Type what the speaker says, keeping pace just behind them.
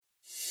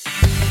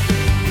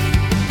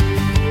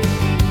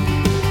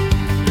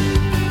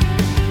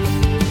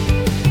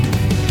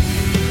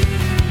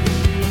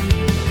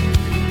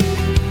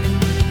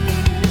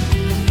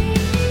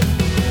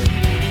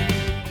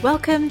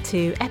Welcome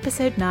to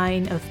episode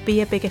 9 of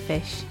Be a Bigger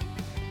Fish.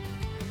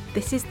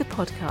 This is the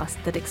podcast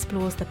that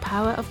explores the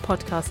power of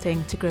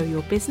podcasting to grow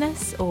your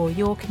business or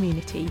your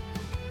community.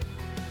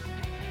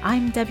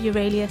 I'm Debbie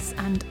Aurelius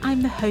and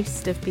I'm the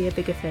host of Be a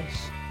Bigger Fish.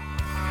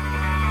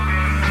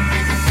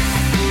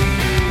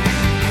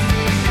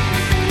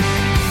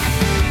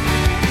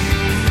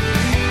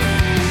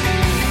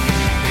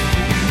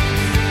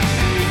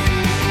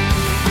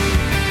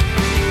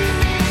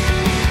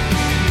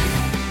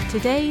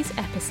 Today's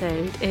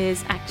episode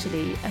is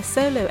actually a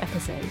solo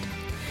episode.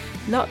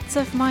 Lots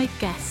of my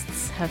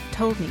guests have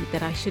told me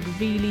that I should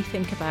really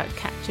think about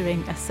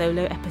capturing a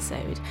solo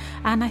episode,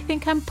 and I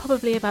think I'm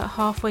probably about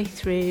halfway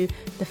through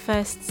the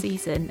first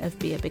season of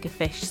Be a Bigger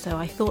Fish, so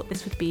I thought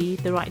this would be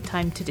the right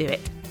time to do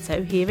it.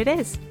 So here it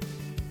is.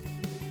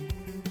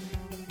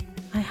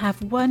 I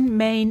have one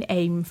main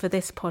aim for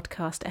this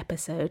podcast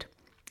episode,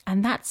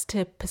 and that's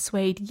to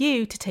persuade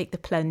you to take the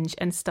plunge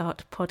and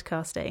start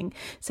podcasting.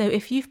 So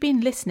if you've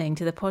been listening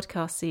to the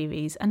podcast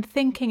series and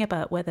thinking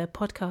about whether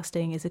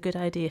podcasting is a good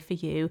idea for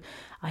you,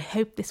 I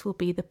hope this will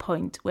be the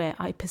point where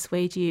I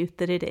persuade you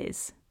that it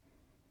is.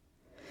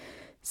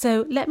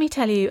 So let me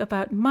tell you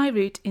about my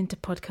route into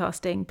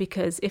podcasting,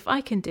 because if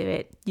I can do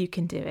it, you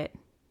can do it.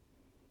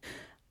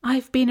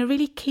 I've been a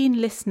really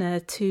keen listener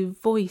to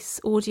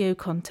voice audio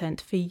content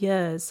for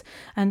years,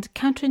 and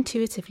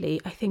counterintuitively,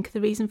 I think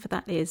the reason for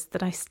that is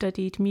that I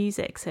studied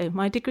music. So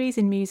my degree's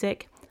in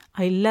music.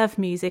 I love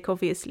music,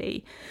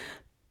 obviously,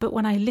 but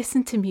when I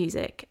listen to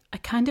music, I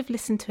kind of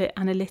listen to it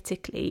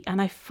analytically,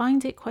 and I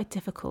find it quite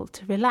difficult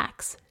to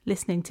relax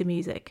listening to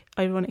music,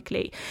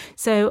 ironically.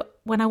 So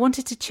when I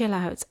wanted to chill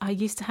out, I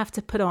used to have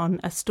to put on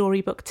a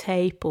storybook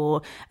tape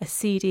or a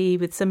CD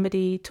with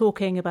somebody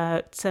talking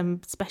about some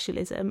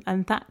specialism,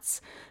 and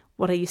that's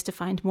what I used to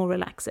find more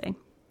relaxing.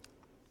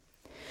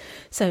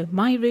 So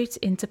my route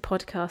into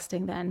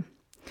podcasting then.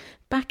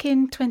 Back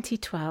in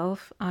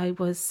 2012, I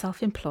was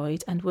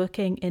self-employed and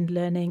working in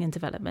learning and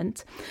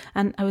development,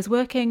 and I was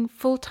working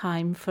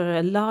full-time for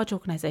a large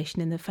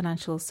organisation in the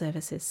financial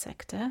services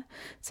sector.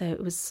 So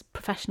it was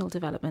professional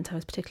development I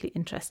was particularly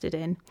interested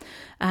in.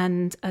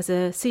 And as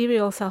a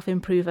serial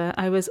self-improver,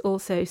 I was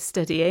also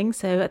studying.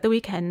 So at the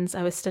weekends,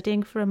 I was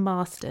studying for a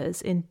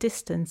master's in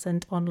distance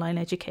and online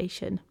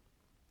education.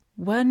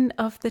 One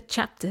of the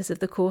chapters of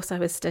the course I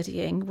was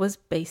studying was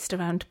based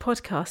around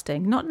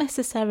podcasting, not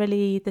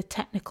necessarily the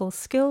technical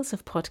skills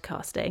of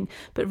podcasting,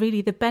 but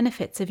really the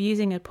benefits of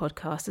using a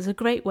podcast as a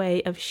great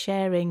way of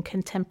sharing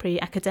contemporary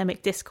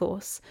academic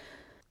discourse.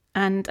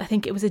 And I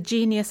think it was a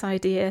genius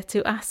idea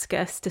to ask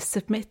us to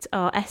submit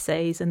our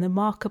essays and the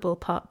markable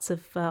parts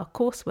of our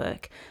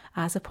coursework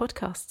as a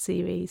podcast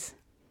series.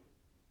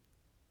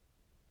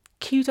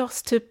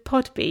 Kudos to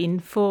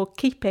Podbean for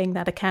keeping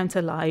that account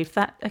alive.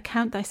 That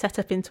account I set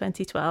up in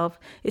 2012,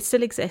 it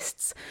still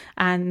exists.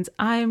 And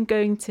I am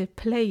going to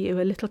play you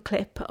a little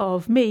clip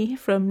of me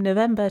from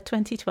November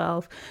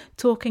 2012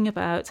 talking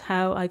about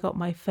how I got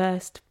my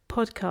first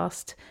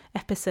podcast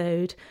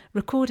episode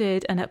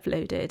recorded and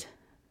uploaded.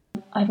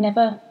 I've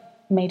never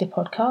made a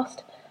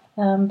podcast,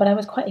 but I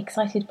was quite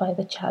excited by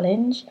the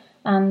challenge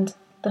and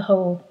the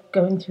whole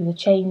going through the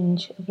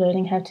change of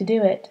learning how to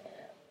do it.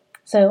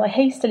 So I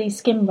hastily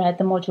skim-read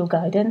the module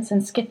guidance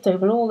and skipped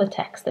over all the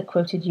text that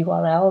quoted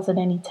URLs and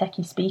any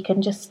techie speak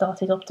and just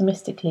started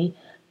optimistically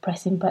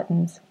pressing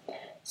buttons.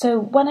 So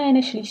when I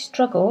initially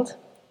struggled,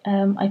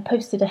 I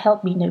posted a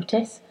help me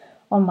notice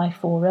on my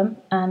forum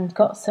and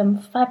got some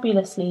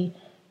fabulously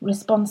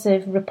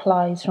responsive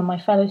replies from my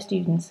fellow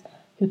students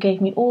who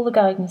gave me all the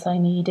guidance I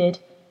needed,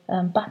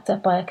 backed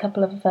up by a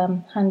couple of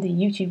handy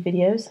YouTube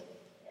videos.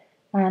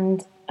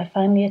 And I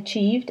finally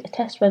achieved a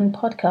test run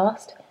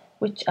podcast,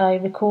 which I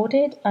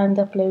recorded and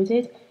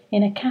uploaded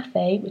in a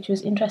cafe, which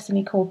was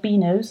interestingly called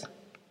Beano's,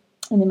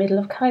 in the middle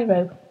of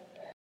Cairo.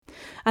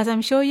 As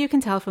I'm sure you can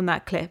tell from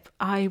that clip,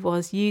 I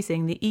was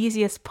using the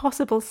easiest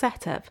possible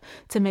setup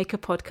to make a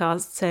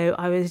podcast. So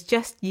I was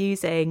just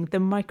using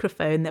the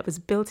microphone that was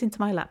built into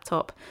my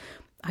laptop.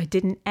 I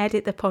didn't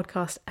edit the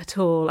podcast at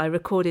all. I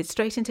recorded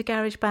straight into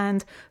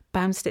GarageBand,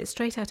 bounced it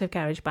straight out of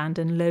GarageBand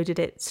and loaded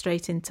it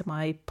straight into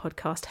my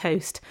podcast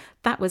host.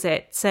 That was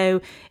it. So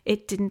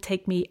it didn't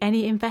take me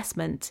any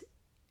investment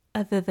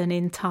other than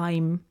in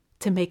time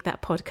to make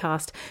that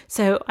podcast.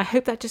 So I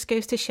hope that just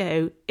goes to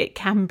show it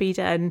can be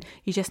done.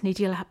 You just need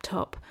your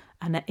laptop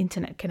and an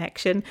internet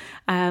connection,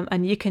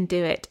 and you can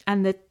do it.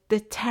 And the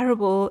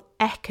terrible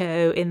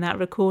echo in that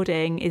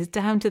recording is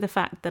down to the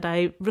fact that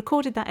I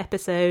recorded that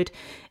episode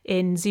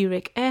in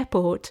Zurich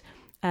airport,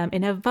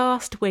 in a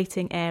vast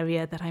waiting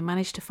area that I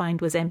managed to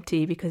find was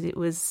empty because it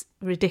was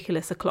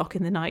ridiculous o'clock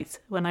in the night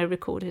when I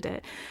recorded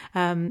it.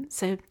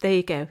 So there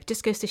you go. It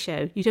just goes to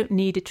show you don't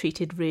need a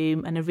treated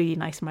room and a really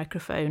nice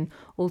microphone.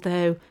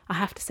 Although I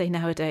have to say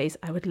nowadays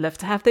I would love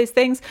to have those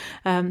things,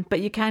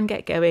 but you can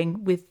get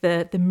going with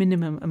the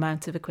minimum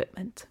amount of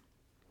equipment.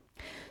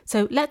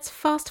 So let's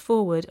fast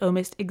forward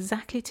almost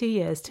exactly 2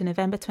 years to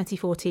November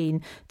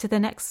 2014 to the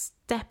next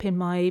step in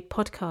my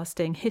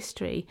podcasting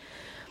history.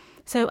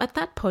 So at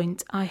that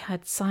point, I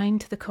had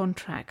signed the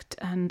contract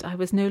and I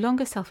was no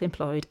longer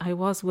self-employed. I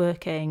was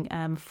working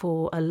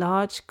for a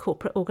large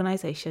corporate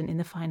organisation in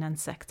the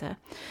finance sector.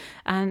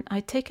 And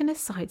I'd taken a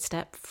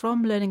sidestep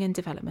from learning and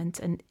development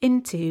and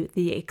into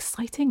the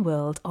exciting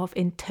world of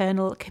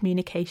internal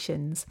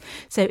communications.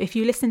 So if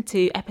you listen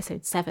to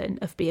episode 7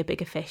 of Be a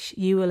Bigger Fish,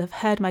 you will have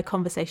heard my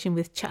conversation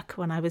with Chuck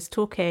when I was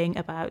talking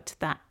about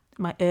that,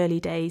 my early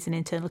days in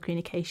internal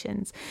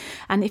communications.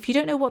 And if you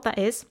don't know what that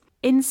is,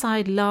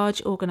 inside large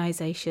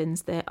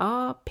organisations, there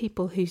are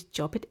people whose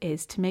job it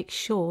is to make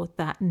sure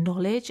that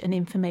knowledge and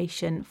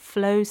information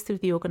flows through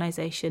the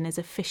organisation as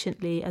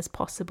efficiently as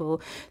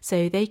possible.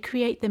 So they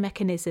create the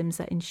mechanisms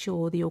that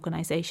ensure the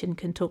organisation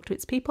can talk to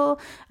its people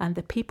and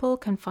the people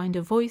can find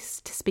a voice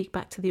to speak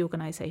back to the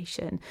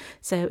organisation.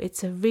 So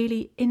it's a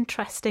really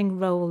interesting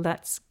role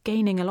that's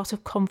gaining a lot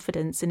of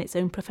confidence in its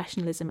own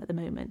professionalism at the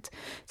moment.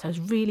 So I was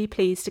really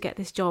pleased to get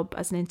this job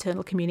as an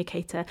internal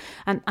communicator,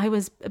 and I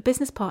was a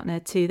business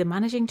partner to the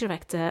managing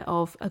director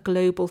of a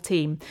global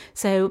team.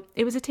 So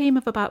it was a team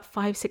of about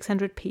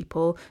 500-600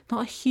 people,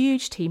 not a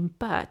huge team,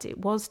 but it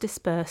was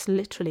dispersed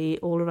literally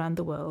all around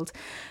the world.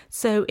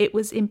 So it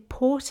was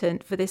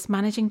important for this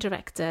managing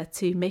director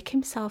to make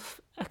himself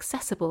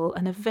accessible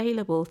and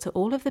available to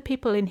all of the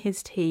people in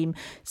his team,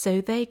 so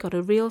they got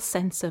a real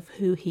sense of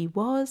who he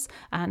was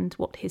and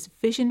what his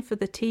vision for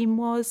the team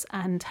was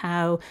and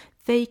how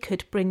they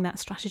could bring that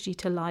strategy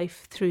to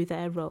life through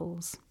their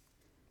roles.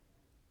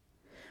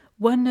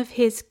 One of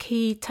his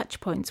key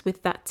touch points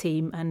with that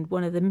team, and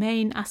one of the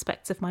main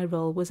aspects of my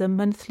role, was a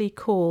monthly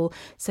call.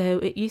 So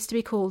it used to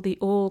be called the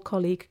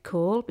all-colleague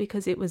call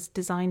because it was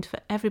designed for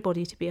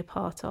everybody to be a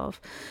part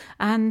of.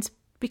 And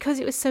because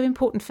it was so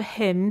important for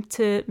him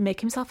to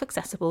make himself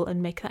accessible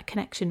and make that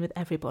connection with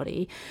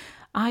everybody,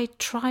 I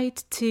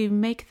tried to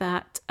make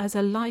that as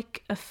a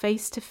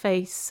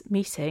face-to-face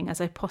meeting as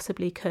I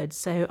possibly could.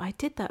 So I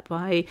did that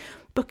by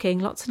booking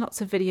lots and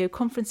lots of video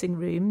conferencing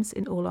rooms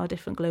in all our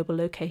different global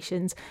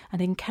locations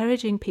and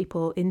encouraging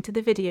people into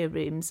the video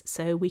rooms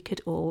so we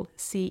could all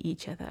see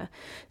each other.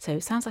 So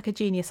it sounds like a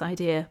genius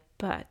idea,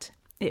 but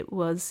it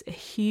was a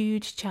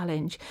huge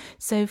challenge.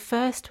 So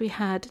first we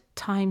had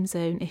time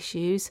zone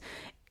issues.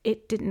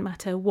 It didn't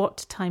matter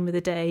what time of the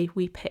day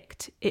we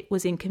picked, it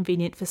was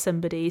inconvenient for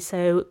somebody.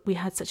 So we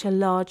had such a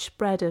large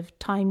spread of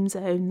time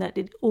zone that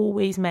it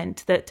always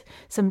meant that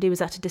somebody was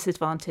at a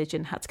disadvantage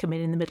and had to come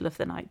in the middle of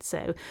the night.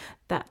 So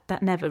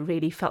that never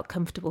really felt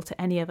comfortable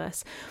to any of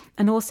us.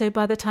 And also,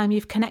 by the time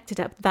you've connected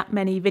up that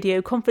many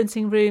video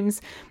conferencing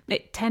rooms,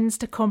 it tends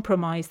to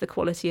compromise the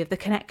quality of the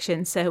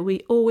connection. So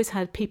we always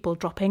had people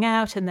dropping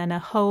out, and then a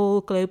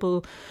whole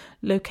global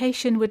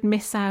location would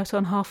miss out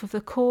on half of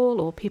the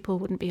call, or people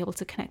wouldn't be able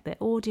to connect their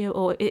audio,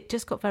 or it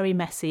just got very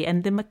messy.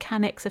 And the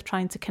mechanics of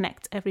trying to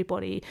connect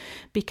everybody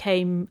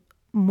became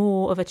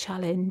more of a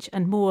challenge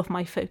and more of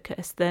my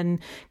focus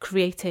than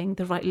creating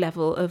the right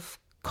level of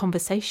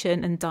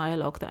conversation and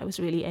dialogue that I was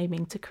really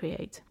aiming to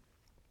create.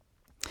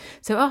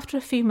 So after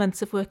a few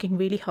months of working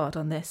really hard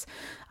on this,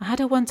 I had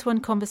a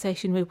one-to-one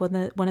conversation with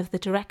one of the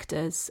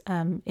directors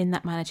in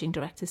that managing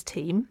director's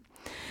team.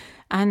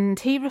 And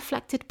he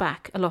reflected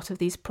back a lot of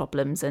these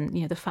problems and,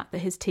 the fact that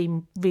his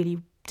team really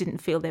didn't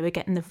feel they were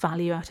getting the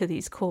value out of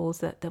these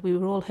calls that we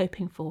were all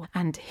hoping for.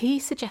 And he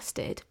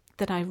suggested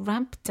that I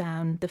ramp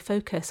down the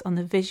focus on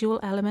the visual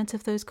element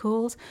of those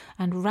calls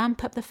and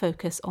ramp up the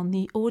focus on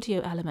the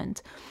audio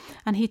element.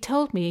 And he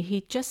told me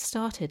he just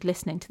started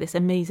listening to this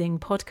amazing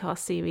podcast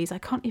series. I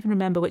can't even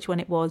remember which one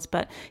it was,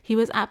 but he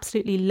was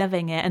absolutely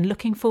loving it and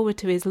looking forward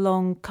to his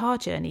long car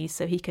journey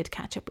so he could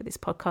catch up with his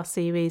podcast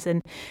series.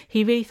 And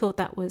he really thought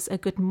that was a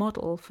good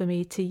model for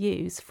me to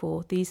use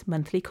for these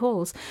monthly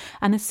calls.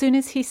 And as soon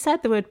as he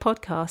said the word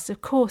podcast,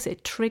 of course,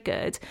 it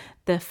triggered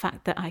the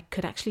fact that I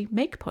could actually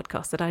make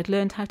podcasts, that I'd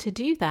learned how to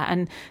do that,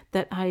 and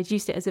that I'd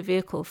used it as a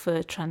vehicle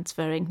for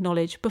transferring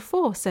knowledge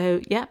before.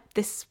 So yeah,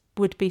 this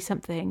would be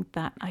something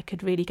that I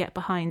could really get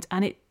behind.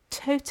 And it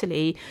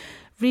totally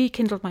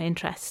rekindled my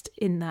interest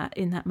in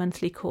that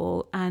monthly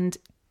call and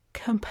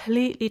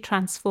completely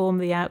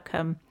transformed the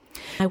outcome.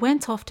 I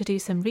went off to do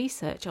some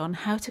research on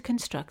how to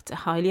construct a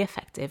highly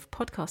effective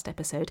podcast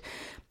episode.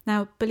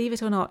 Now, believe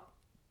it or not,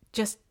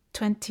 just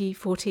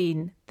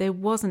 2014, there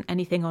wasn't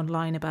anything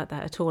online about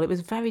that at all. It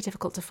was very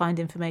difficult to find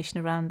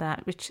information around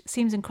that, which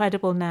seems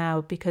incredible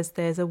now because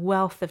there's a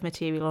wealth of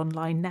material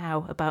online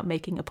now about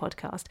making a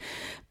podcast.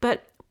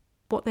 But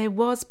what there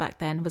was back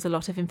then was a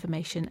lot of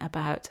information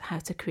about how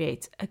to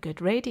create a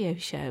good radio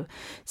show.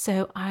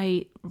 So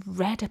I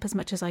read up as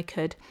much as I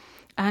could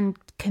and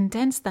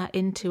condensed that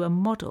into a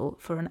model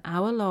for an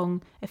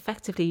hour-long,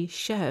 effectively,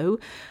 show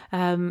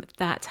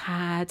that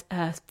had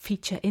a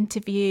feature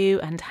interview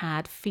and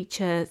had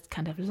feature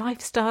kind of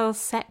lifestyle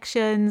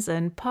sections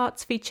and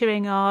parts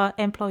featuring our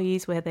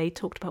employees where they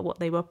talked about what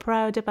they were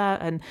proud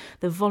about and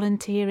the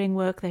volunteering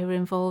work they were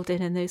involved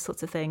in and those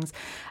sorts of things.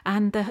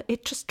 And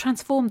it just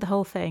transformed the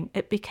whole thing.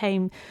 It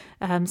became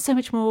so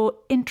much more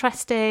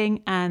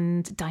interesting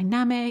and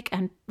dynamic,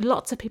 and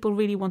lots of people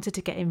really wanted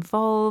to get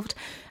involved.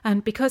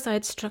 And because I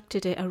I'd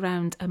structured it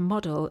around a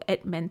model,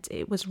 it meant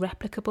it was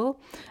replicable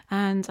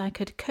and I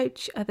could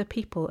coach other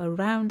people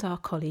around our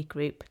colleague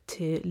group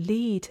to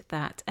lead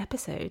that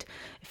episode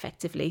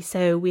effectively.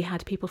 So we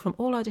had people from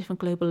all our different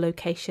global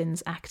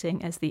locations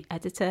acting as the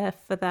editor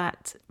for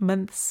that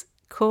month's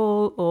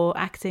call, or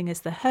acting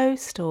as the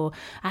host, or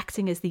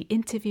acting as the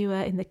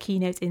interviewer in the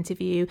keynote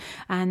interview.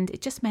 And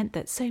it just meant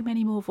that so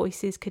many more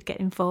voices could get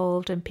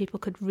involved and people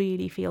could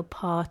really feel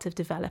part of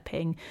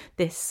developing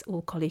this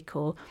all colleague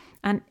call.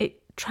 And it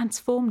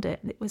transformed it.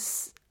 It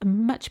was a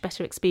much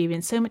better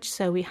experience, so much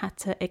so we had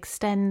to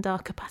extend our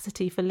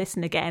capacity for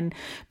listen again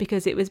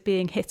because it was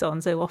being hit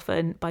on so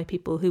often by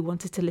people who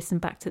wanted to listen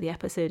back to the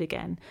episode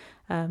again.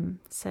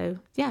 So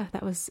yeah,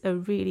 that was a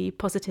really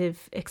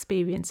positive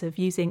experience of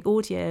using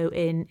audio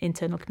in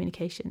internal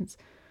communications.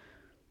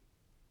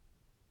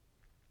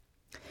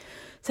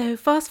 So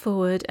fast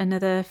forward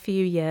another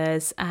few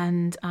years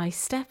and I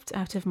stepped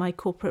out of my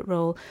corporate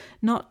role,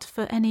 not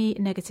for any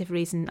negative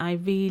reason. I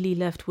really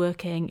loved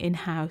working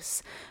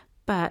in-house,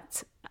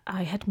 but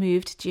I had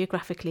moved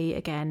geographically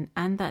again,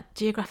 and that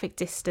geographic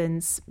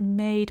distance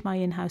made my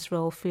in-house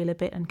role feel a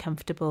bit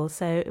uncomfortable.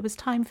 So it was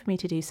time for me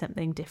to do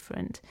something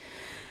different.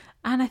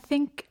 And I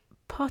think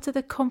part of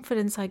the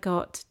confidence I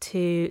got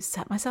to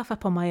set myself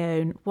up on my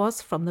own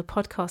was from the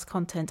podcast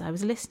content I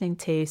was listening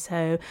to.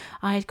 So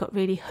I had got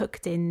really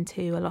hooked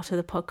into a lot of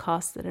the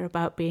podcasts that are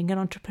about being an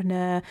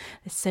entrepreneur.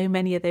 There's so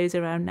many of those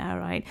around now,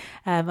 right?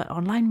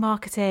 Online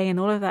marketing and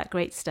all of that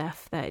great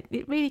stuff, that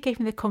it really gave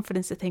me the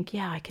confidence to think,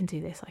 yeah, I can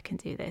do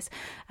this.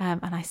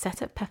 And I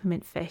set up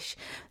Peppermint Fish.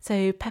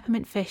 So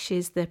Peppermint Fish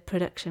is the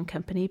production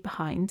company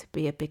behind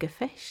Be a Bigger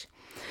Fish.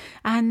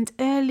 And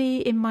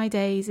early in my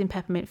days in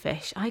Peppermint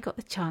Fish, I got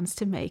the chance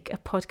to make a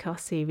podcast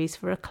series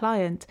for a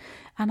client,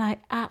 and I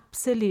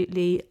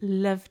absolutely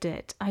loved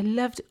it. I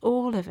loved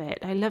all of it.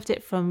 I loved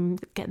it from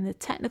getting the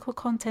technical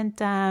content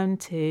down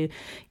to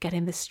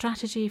getting the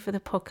strategy for the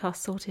podcast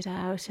sorted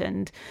out,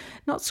 and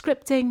not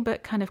scripting,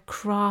 but kind of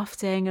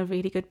crafting a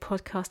really good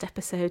podcast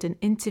episode and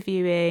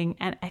interviewing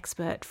an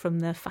expert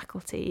from the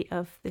faculty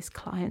of this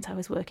client I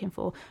was working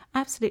for.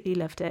 Absolutely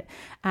loved it.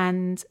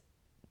 And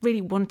really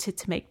wanted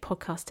to make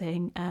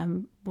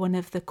podcasting one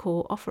of the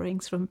core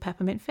offerings from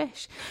Peppermint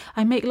Fish.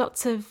 I make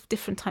lots of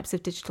different types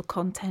of digital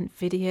content,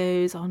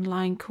 videos,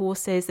 online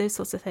courses, those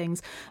sorts of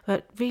things.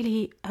 But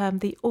really,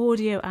 the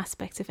audio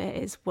aspect of it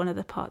is one of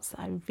the parts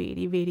that I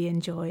really, really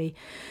enjoy.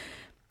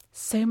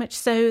 So much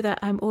so that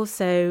I'm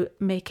also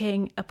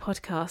making a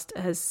podcast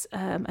as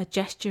a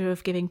gesture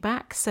of giving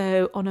back.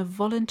 So on a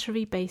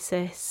voluntary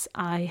basis,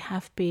 I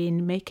have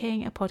been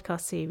making a podcast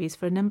series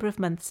for a number of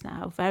months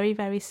now, very,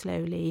 very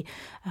slowly,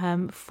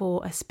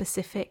 for a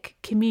specific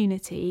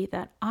community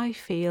that I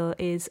feel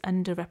is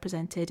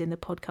underrepresented in the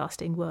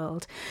podcasting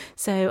world.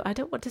 So I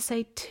don't want to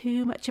say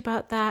too much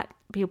about that.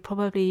 We'll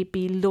probably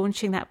be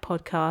launching that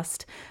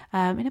podcast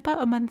in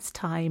about a month's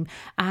time,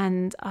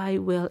 and I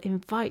will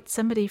invite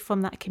somebody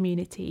from that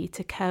community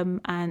to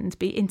come and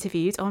be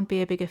interviewed on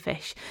Be a Bigger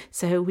Fish,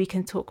 so we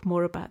can talk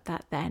more about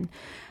that then.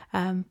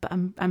 But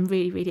I'm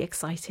really, really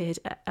excited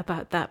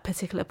about that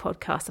particular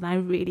podcast, and I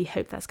really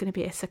hope that's going to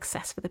be a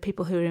success for the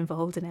people who are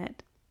involved in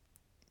it.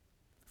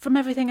 From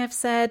everything I've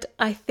said,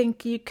 I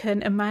think you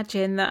can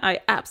imagine that I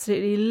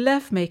absolutely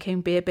love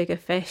making Be a Bigger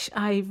Fish.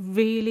 I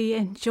really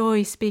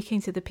enjoy speaking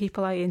to the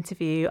people I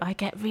interview. I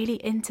get really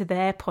into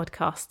their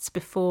podcasts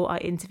before I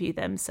interview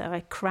them. So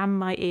I cram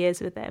my ears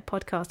with their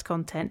podcast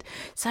content.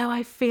 So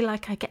I feel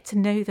like I get to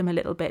know them a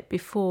little bit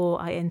before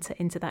I enter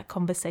into that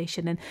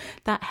conversation. And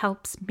that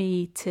helps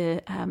me to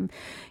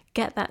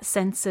get that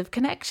sense of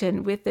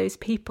connection with those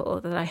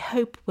people that I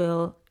hope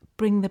will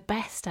bring the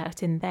best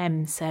out in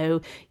them.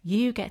 So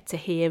you get to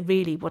hear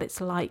really what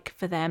it's like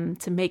for them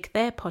to make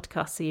their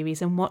podcast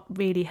series and what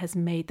really has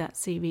made that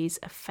series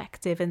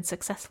effective and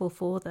successful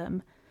for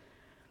them.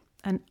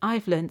 And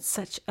I've learned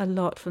such a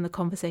lot from the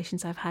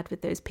conversations I've had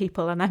with those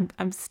people, and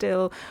I'm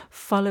still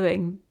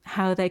following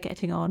how they're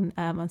getting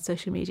on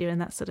social media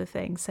and that sort of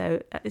thing.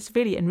 So it's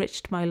really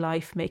enriched my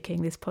life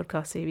making this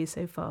podcast series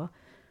so far.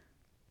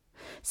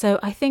 So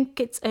I think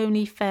it's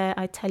only fair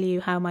I tell you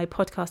how my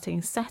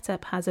podcasting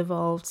setup has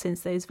evolved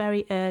since those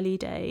very early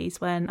days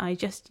when I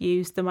just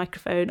used the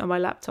microphone on my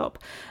laptop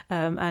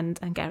and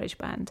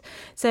GarageBand.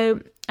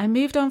 So I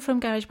moved on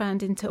from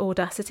GarageBand into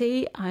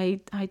Audacity. I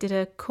did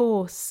a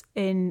course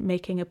in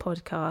making a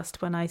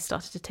podcast when I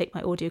started to take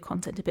my audio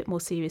content a bit more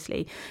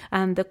seriously.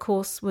 And the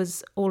course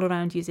was all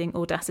around using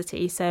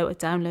Audacity. So I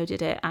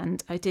downloaded it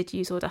and I did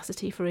use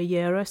Audacity for a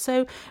year or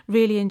so.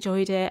 Really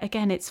enjoyed it.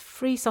 Again, it's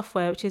free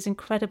software, which is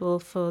incredible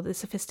for the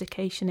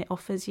sophistication it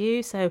offers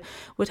you. So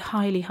would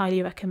highly,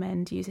 highly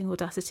recommend using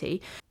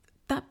Audacity.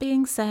 That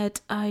being said,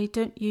 I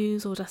don't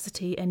use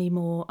Audacity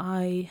anymore.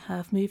 I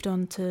have moved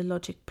on to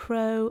Logic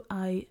Pro.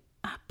 I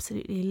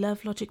absolutely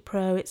love Logic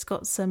Pro. It's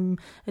got some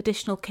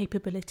additional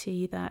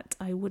capability that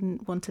I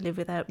wouldn't want to live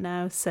without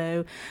now.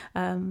 So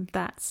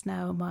that's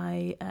now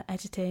my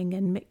editing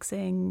and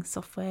mixing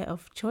software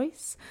of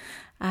choice.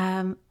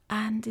 And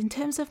in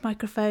terms of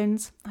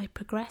microphones, I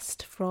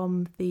progressed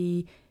from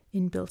the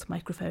inbuilt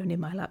microphone in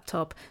my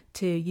laptop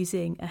to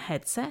using a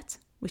headset,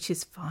 which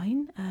is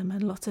fine. And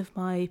a lot of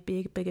my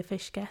Bigger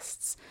Fish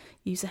guests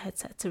use a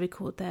headset to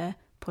record their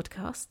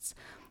podcasts.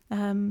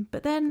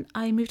 But then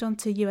I moved on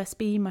to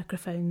USB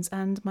microphones,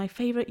 and my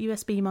favourite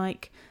USB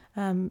mic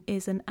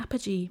is an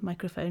Apogee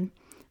microphone,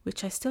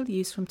 which I still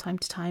use from time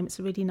to time. It's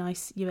a really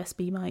nice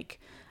USB mic.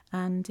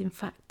 And in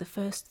fact, the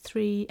first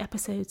 3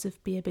 episodes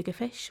of Be a Bigger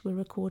Fish were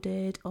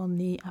recorded on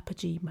the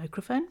Apogee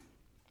microphone.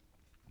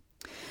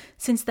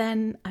 Since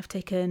then, I've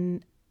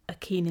taken a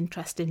keen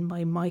interest in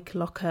my mic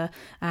locker,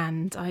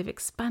 and I've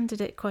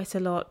expanded it quite a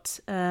lot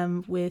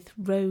with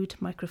Rode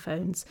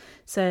microphones.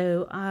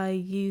 So I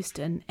used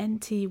an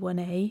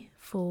NT1A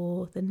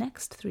for the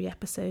next 3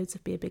 episodes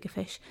of Be a Bigger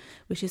Fish,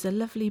 which is a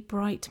lovely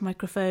bright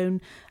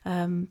microphone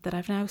that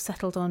I've now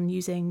settled on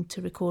using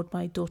to record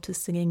my daughter's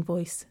singing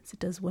voice. So it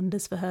does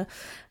wonders for her.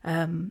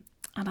 And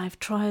I've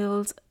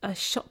trialled a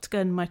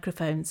shotgun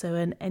microphone, so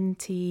an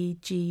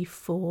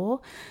NT-G4.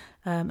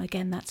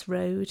 Again, that's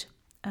Rode,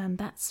 and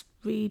that's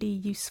really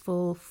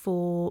useful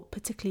for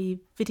particularly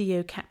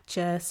video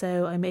capture.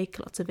 So I make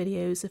lots of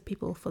videos of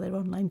people for their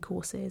online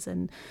courses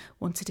and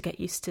wanted to get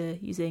used to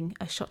using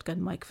a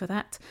shotgun mic for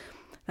that.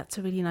 That's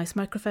a really nice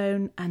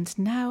microphone. And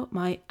now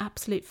my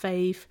absolute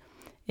fave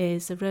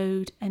is a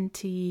Rode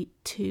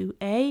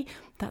NT2A.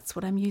 That's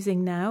what I'm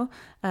using now.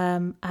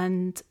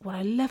 And what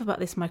I love about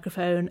this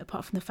microphone,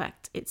 apart from the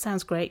fact it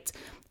sounds great,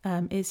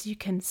 is you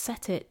can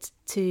set it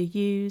to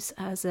use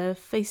as a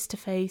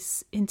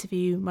face-to-face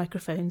interview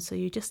microphone. So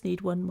you just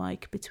need one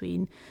mic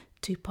between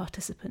 2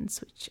 participants,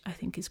 which I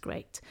think is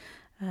great.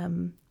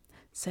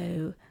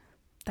 So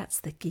that's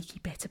the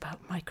geeky bit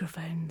about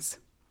microphones.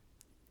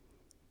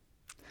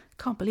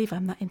 Can't believe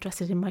I'm that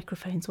interested in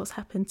microphones. What's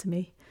happened to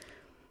me?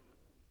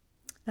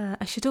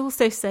 I should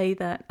also say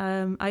that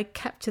I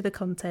capture the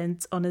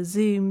content on a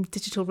Zoom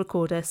digital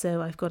recorder.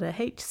 So I've got a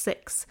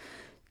H6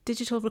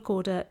 digital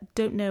recorder.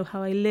 Don't know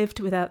how I lived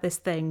without this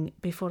thing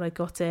before I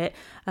got it.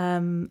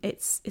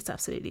 It's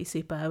absolutely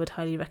super. I would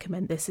highly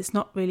recommend this. It's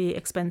not really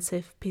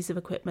expensive piece of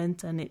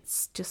equipment, and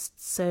it's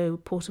just so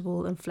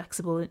portable and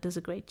flexible. It does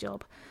a great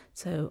job.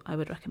 So I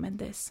would recommend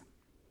this.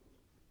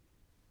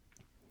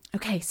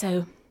 Okay,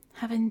 so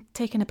having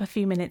taken up a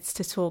few minutes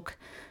to talk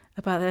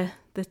about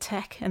the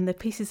tech and the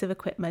pieces of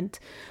equipment,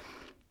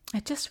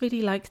 I'd just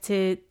really like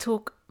to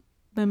talk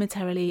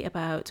momentarily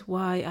about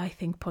why I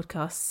think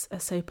podcasts are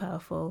so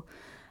powerful,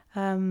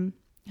 and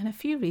a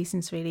few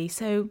reasons really.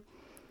 So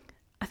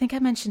I think I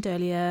mentioned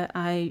earlier,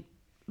 I'm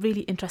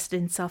really interested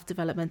in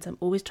self-development. I'm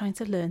always trying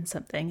to learn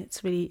something.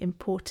 It's really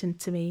important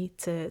to me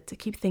to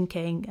keep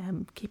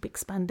thinking, keep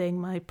expanding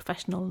my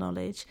professional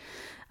knowledge.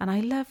 And I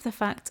love the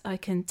fact I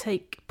can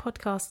take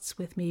podcasts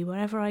with me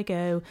wherever I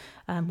go.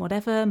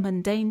 Whatever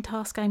mundane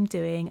task I'm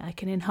doing, I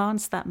can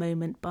enhance that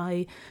moment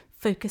by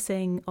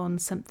focusing on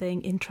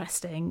something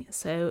interesting.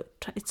 So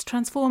it's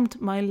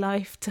transformed my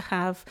life to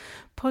have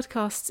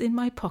podcasts in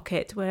my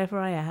pocket wherever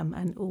I am,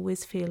 and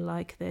always feel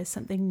like there's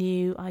something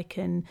new I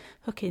can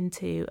hook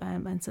into,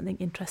 and something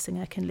interesting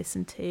I can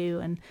listen to.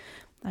 And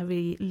I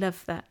really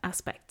love that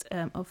aspect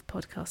of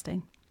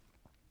podcasting.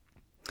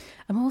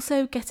 I'm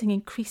also getting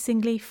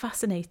increasingly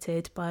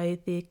fascinated by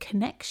the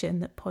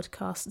connection that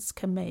podcasts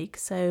can make.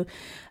 So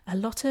a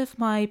lot of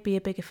my Be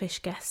a Bigger Fish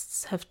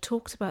guests have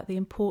talked about the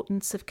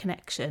importance of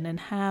connection and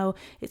how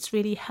it's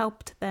really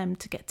helped them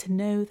to get to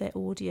know their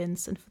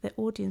audience, and for their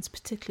audience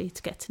particularly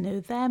to get to know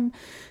them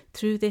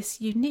through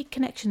this unique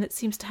connection that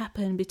seems to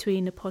happen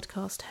between a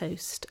podcast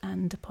host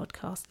and a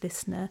podcast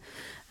listener.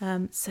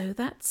 So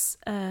that's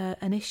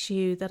an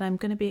issue that I'm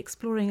going to be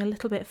exploring a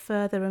little bit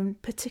further, and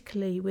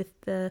particularly with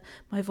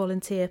my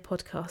volunteer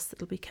podcast that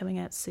will be coming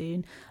out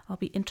soon. I'll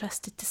be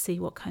interested to see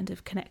what kind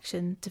of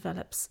connection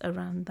develops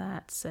around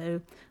that.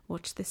 So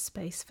watch this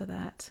space for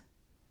that.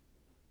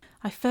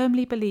 I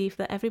firmly believe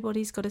that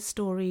everybody's got a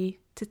story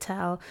to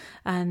tell,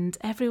 and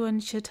everyone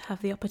should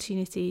have the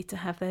opportunity to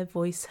have their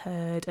voice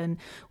heard. And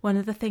one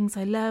of the things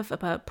I love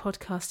about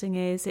podcasting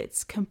is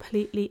it's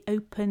completely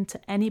open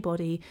to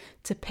anybody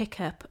to pick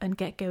up and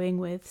get going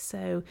with.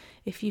 So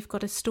if you've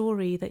got a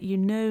story that you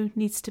know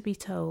needs to be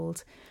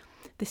told,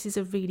 this is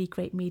a really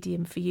great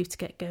medium for you to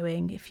get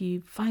going. If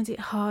you find it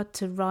hard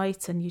to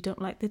write and you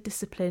don't like the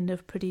discipline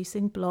of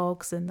producing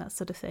blogs and that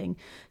sort of thing,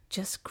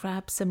 just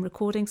grab some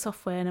recording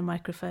software and a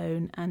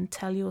microphone and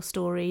tell your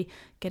story,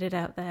 get it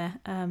out there.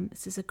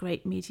 This is a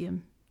great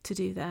medium to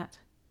do that.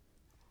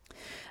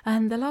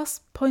 And the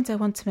last point I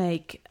want to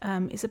make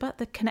is about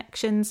the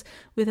connections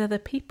with other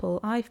people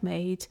I've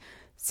made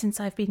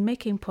since I've been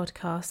making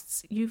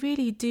podcasts. You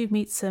really do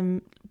meet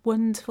some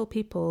wonderful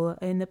people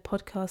in the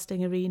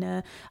podcasting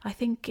arena. I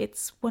think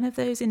it's one of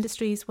those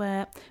industries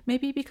where,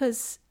 maybe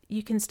because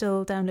you can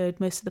still download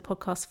most of the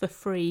podcasts for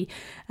free,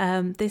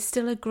 there's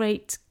still a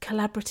great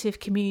collaborative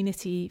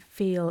community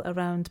feel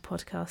around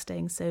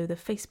podcasting. So the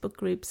Facebook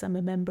groups I'm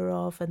a member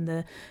of and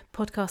the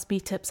podcast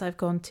meetups I've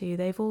gone to,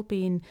 they've all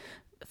been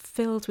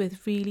filled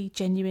with really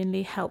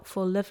genuinely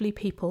helpful, lovely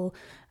people,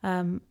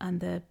 and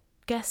the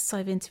guests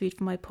I've interviewed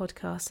for my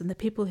podcast and the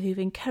people who've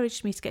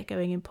encouraged me to get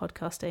going in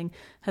podcasting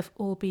have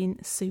all been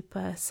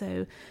super.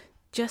 So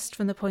just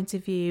from the point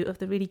of view of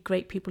the really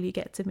great people you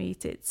get to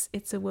meet,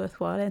 it's a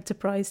worthwhile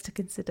enterprise to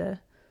consider.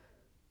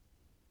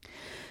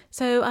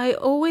 So I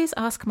always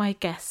ask my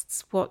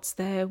guests what's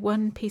their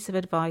one piece of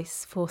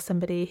advice for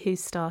somebody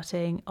who's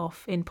starting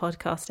off in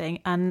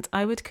podcasting, and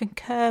I would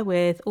concur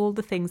with all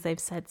the things they've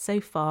said so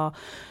far,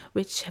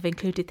 which have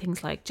included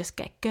things like just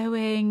get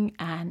going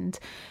and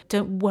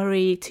don't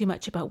worry too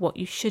much about what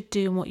you should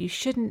do and what you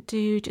shouldn't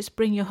do. Just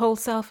bring your whole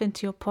self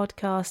into your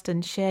podcast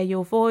and share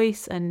your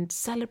voice and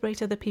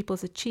celebrate other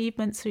people's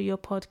achievements through your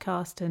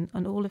podcast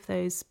and all of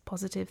those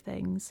positive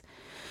things.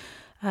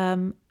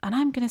 And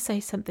I'm going to say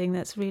something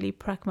that's really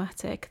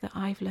pragmatic that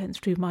I've learned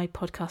through my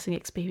podcasting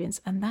experience,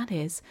 and that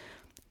is,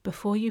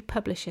 before you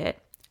publish it,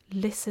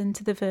 listen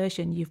to the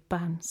version you've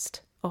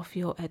bounced off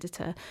your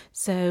editor.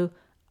 So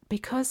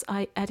because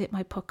I edit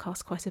my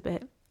podcast quite a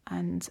bit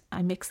and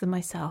I mix them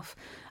myself,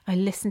 I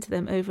listen to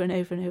them over and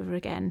over and over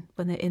again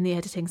when they're in the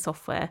editing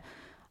software.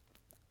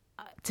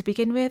 To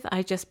begin with,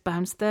 I just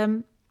bounced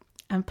them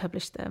and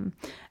published them.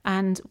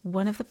 And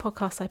one of the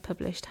podcasts I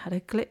published had a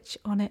glitch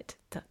on it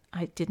that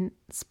I didn't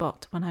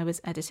spot when I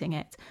was editing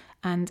it.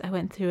 And I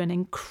went through an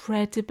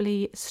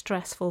incredibly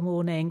stressful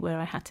morning where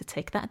I had to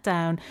take that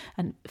down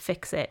and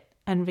fix it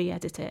and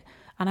re-edit it.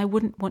 And I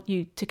wouldn't want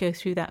you to go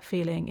through that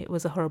feeling. It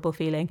was a horrible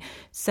feeling.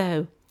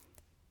 So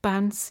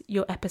bounce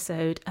your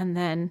episode and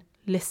then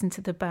listen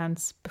to the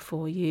bounce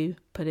before you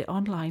put it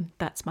online.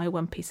 That's my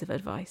one piece of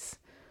advice.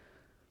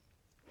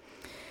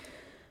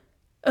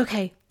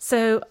 Okay,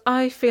 so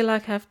I feel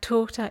like I've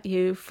talked at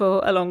you for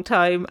a long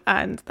time,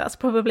 and that's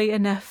probably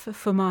enough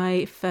for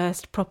my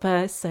first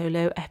proper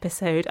solo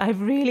episode.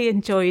 I've really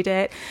enjoyed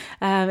it.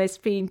 It's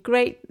been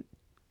great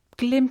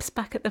glimpse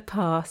back at the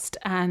past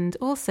and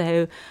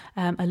also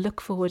a look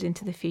forward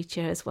into the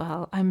future as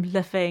well. I'm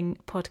loving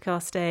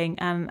podcasting,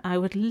 and I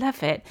would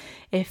love it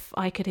if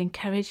I could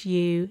encourage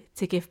you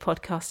to give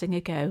podcasting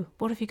a go.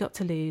 What have you got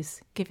to lose?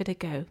 Give it a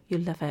go.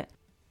 You'll love it.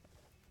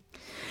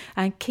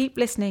 And keep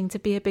listening to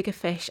Be a Bigger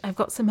Fish. I've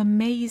got some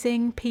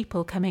amazing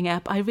people coming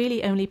up. I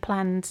really only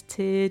planned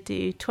to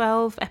do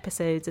 12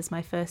 episodes as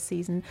my first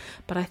season,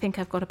 but I think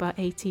I've got about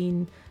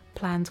 18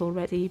 planned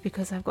already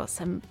because I've got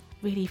some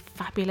really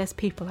fabulous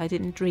people I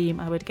didn't dream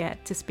I would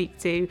get to speak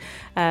to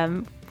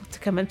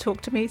come and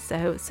talk to me.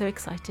 So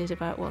excited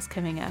about what's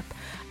coming up.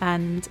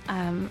 And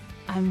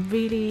I'm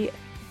really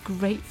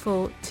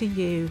grateful to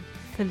you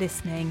for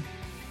listening.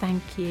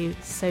 Thank you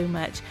so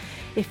much.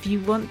 If you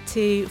want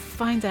to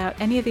find out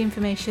any of the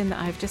information that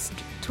I've just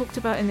talked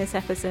about in this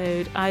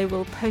episode, I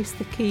will post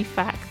the key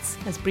facts,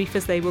 as brief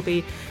as they will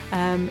be,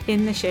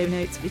 in the show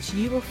notes, which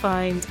you will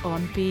find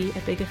on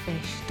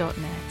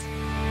beabiggerfish.net.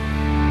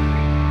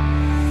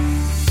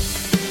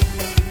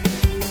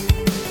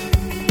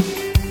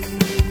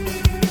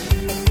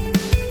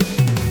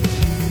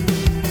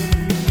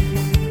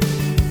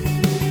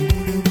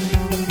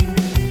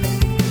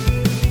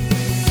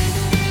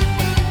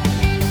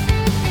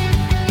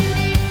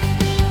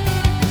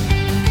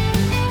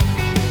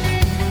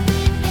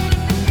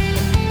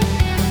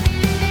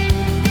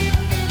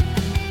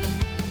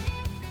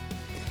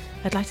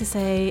 I'd like to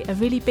say a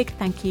really big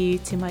thank you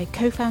to my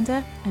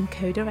co-founder and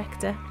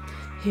co-director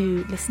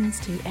who listens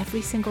to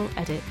every single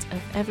edit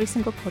of every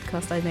single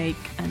podcast I make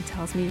and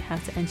tells me how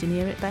to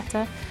engineer it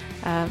better.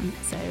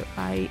 So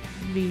I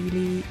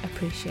really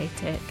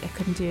appreciate it. I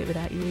couldn't do it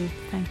without you.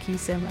 Thank you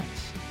so much.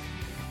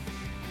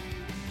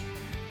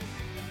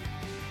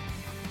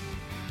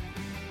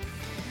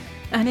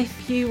 And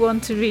if you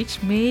want to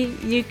reach me,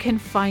 you can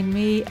find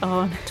me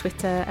on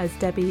Twitter as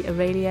Debbie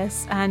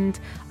Aurelius, and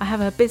I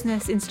have a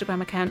business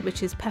Instagram account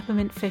which is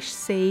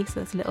peppermintfishc, so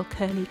that's a little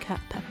curly cut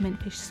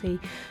peppermintfishc.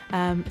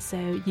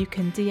 So you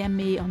can DM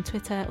me on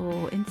Twitter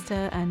or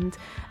Insta and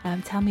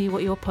tell me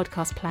what your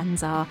podcast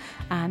plans are,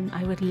 and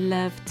I would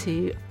love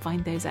to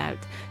find those out.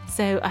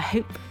 So I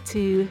hope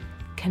to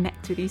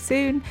connect with you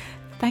soon.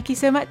 Thank you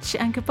so much,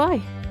 and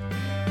goodbye.